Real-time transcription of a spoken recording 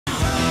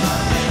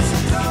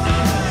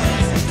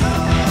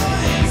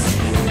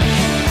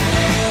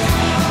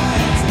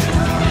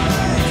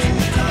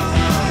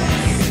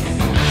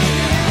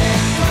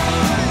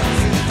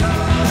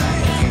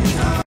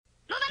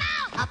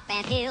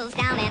hills,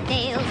 down and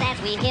dales,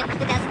 as we hit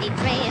the dusty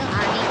trail,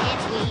 army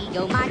ants we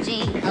go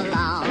marching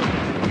along.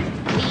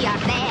 We are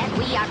bad,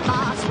 we are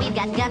boss, we've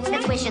got guts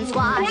that swish and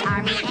squash,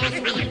 army ants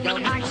we go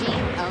marching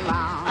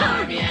along.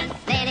 Army ants.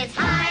 Then it's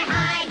hi,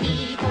 hi,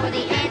 he for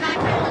the ant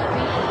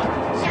artillery.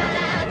 Shout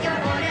out your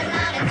orders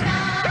loud and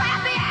strong.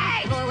 Grab the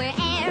egg! For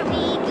where'er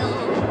we go,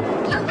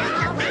 you will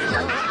always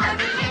know,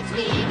 army ants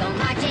we go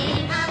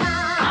marching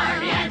along.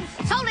 Army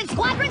ants. Sold in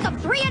squadrons of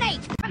 3 and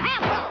 8 from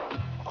Hamburg.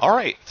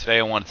 Alright, today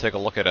I want to take a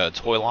look at a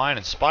toy line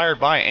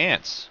inspired by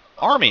ants.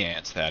 Army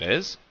ants, that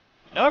is.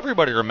 Now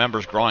everybody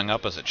remembers growing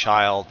up as a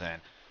child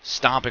and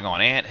stomping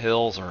on ant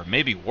hills, or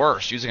maybe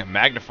worse, using a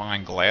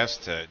magnifying glass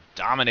to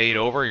dominate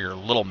over your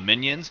little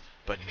minions.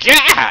 But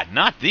gad,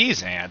 not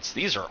these ants.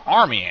 These are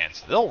army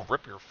ants. They'll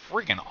rip your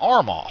freaking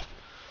arm off.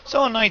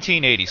 So in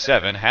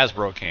 1987,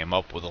 Hasbro came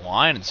up with a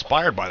line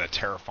inspired by the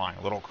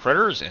terrifying little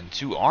critters in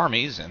 2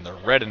 armies, in the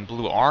red and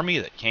blue army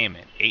that came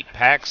in 8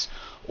 packs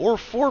or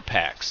 4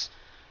 packs.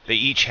 They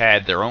each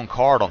had their own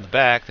card on the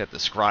back that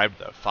described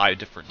the 5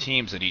 different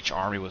teams that each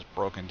army was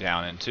broken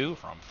down into,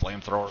 from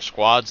flamethrower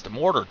squads to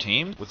mortar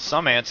teams, with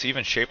some ants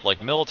even shaped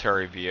like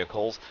military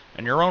vehicles,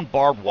 and your own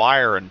barbed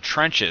wire and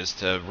trenches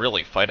to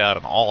really fight out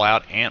an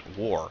all-out ant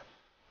war.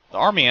 The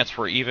army ants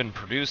were even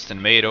produced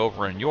and made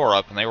over in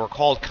Europe, and they were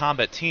called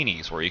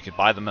combattinis, where you could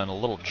buy them in a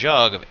little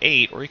jug of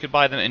 8, or you could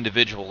buy them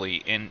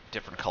individually in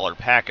different colored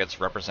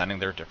packets representing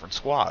their different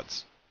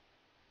squads.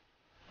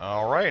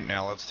 Alright,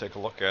 now let's take a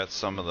look at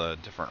some of the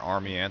different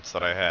army ants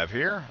that I have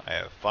here. I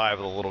have 5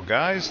 of the little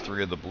guys,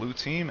 3 of the blue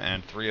team,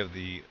 and 3 of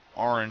the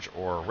orange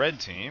or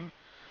red team.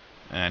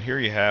 And here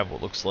you have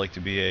what looks like to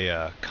be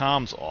a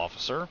comms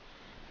officer.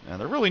 And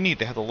they're really neat.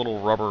 They have the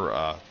little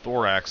rubber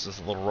thoraxes,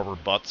 the little rubber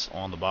butts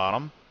on the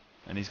bottom.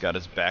 And he's got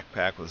his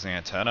backpack with his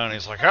antenna, and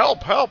he's like,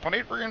 "Help, help, I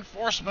need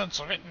reinforcements.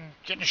 I'm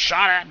getting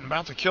shot at and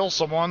about to kill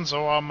someone,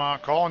 so I'm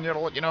calling you to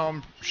let you know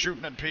I'm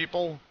shooting at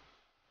people."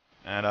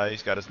 And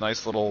he's got his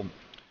nice little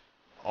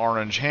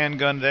orange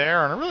handgun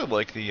there, and I really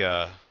like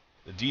the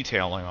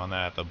detailing on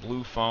that. The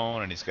blue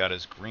phone, and he's got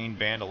his green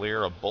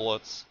bandolier of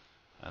bullets,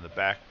 and the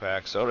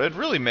backpack. So it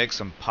really makes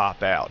them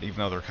pop out, even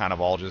though they're kind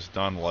of all just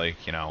done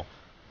like, you know,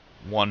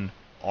 one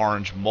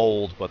orange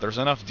mold. But there's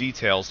enough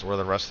details to where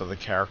the rest of the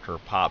character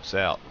pops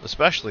out,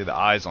 especially the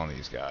eyes on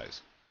these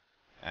guys.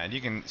 And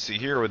you can see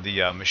here with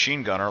the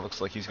machine gunner, it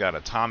looks like he's got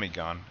a Tommy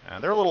gun,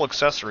 and their little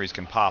accessories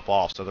can pop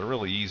off, so they're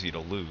really easy to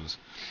lose.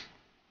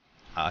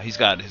 He's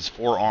got his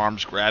 4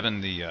 arms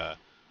grabbing the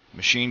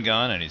machine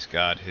gun, and he's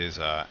got his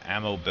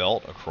ammo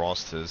belt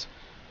across his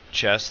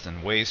chest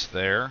and waist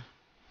there.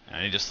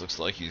 And he just looks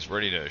like he's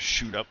ready to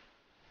shoot up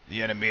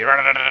the enemy,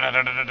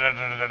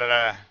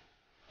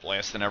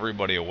 blasting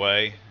everybody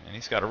away. And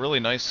he's got a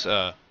really nice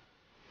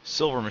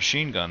silver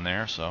machine gun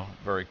there, so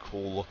very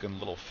cool looking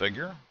little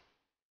figure.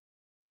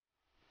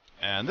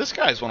 And this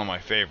guy's one of my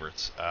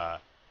favorites.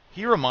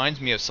 He reminds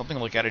me of something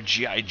like out of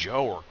G.I.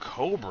 Joe or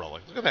Cobra.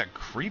 Like, look at that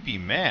creepy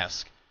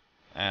mask.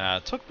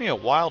 And it took me a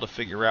while to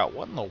figure out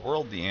what in the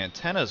world the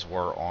antennas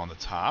were on the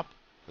top,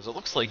 because it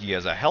looks like he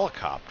has a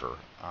helicopter.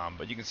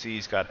 But you can see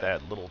he's got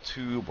that little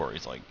tube where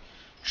he's like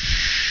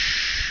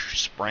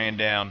spraying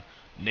down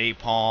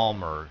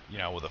napalm, or, you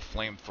know, with a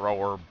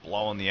flamethrower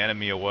blowing the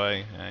enemy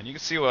away. And you can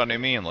see what I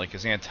mean. Like,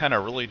 his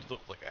antenna really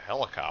looked like a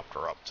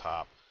helicopter up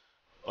top.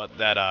 But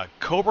that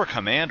Cobra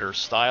Commander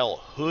style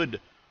hood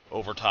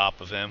over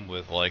top of him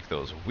with like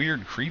those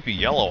weird creepy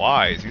yellow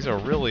eyes. He's a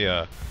really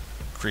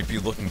creepy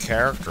looking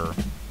character.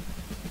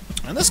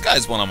 And this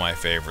guy's one of my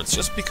favorites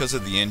just because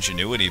of the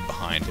ingenuity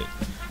behind it.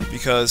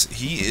 Because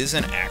he is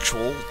an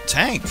actual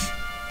tank,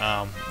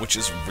 which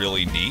is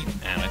really neat,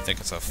 and I think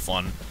it's a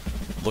fun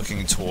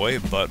looking toy.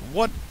 But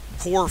what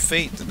poor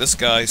fate did this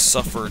guy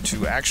suffer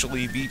to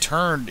actually be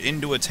turned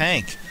into a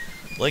tank?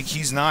 Like,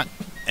 he's not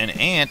an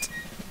ant,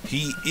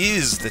 he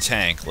is the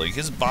tank. Like,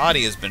 his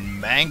body has been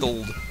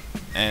mangled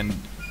and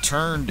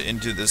turned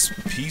into this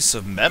piece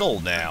of metal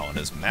now, and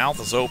his mouth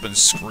is open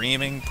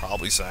screaming,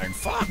 probably saying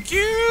 "fuck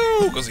you"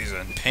 because he's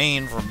in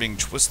pain from being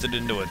twisted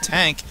into a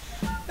tank.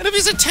 And if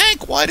he's a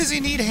tank, why does he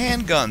need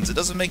handguns? It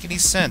doesn't make any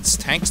sense.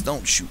 Tanks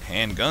don't shoot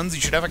handguns. He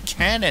should have a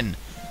cannon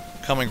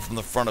coming from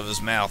the front of his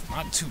mouth,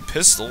 not 2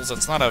 pistols.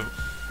 That's not a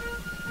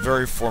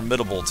very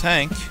formidable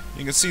tank.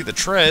 You can see the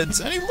treads,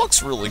 and he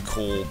looks really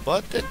cool,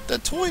 but the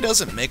toy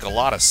doesn't make a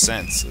lot of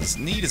sense. As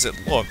neat as it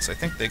looks, I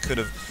think they could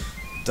have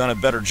done a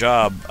better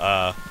job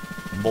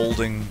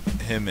molding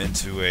him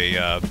into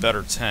a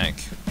better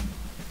tank.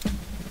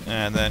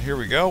 And then here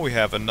we go, we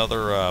have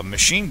another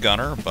machine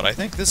gunner, but I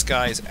think this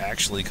guy is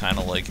actually kind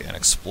of like an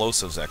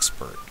explosives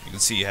expert. You can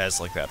see he has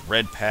like that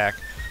red pack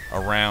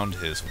around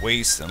his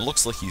waist, and it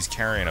looks like he's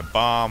carrying a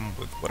bomb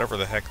with whatever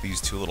the heck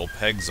these 2 little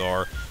pegs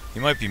are.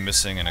 He might be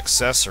missing an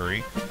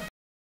accessory.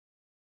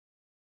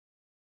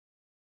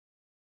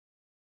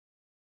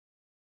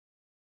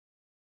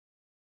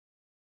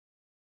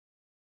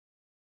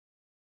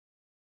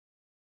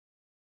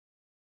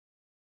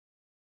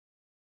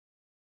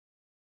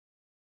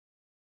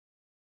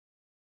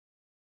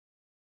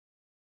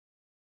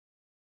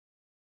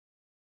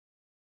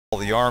 All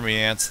the army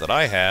ants that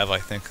I have, I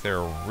think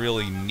they're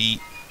really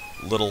neat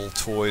little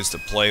toys to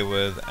play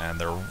with, and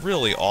they're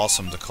really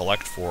awesome to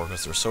collect for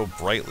because they're so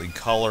brightly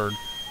colored,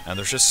 and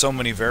there's just so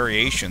many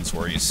variations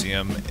where you see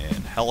them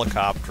in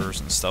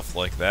helicopters and stuff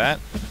like that.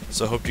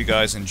 So I hope you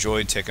guys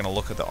enjoyed taking a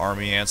look at the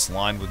army ants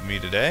line with me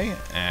today,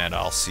 and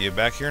I'll see you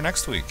back here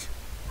next week.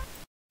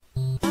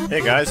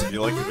 Hey guys, if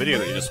you liked the video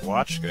that you just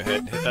watched, go ahead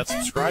and hit that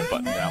subscribe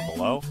button down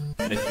below.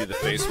 And if you do the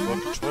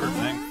Facebook or Twitter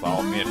thing,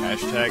 follow me at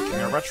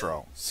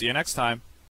 #KimioRetro. See you next time.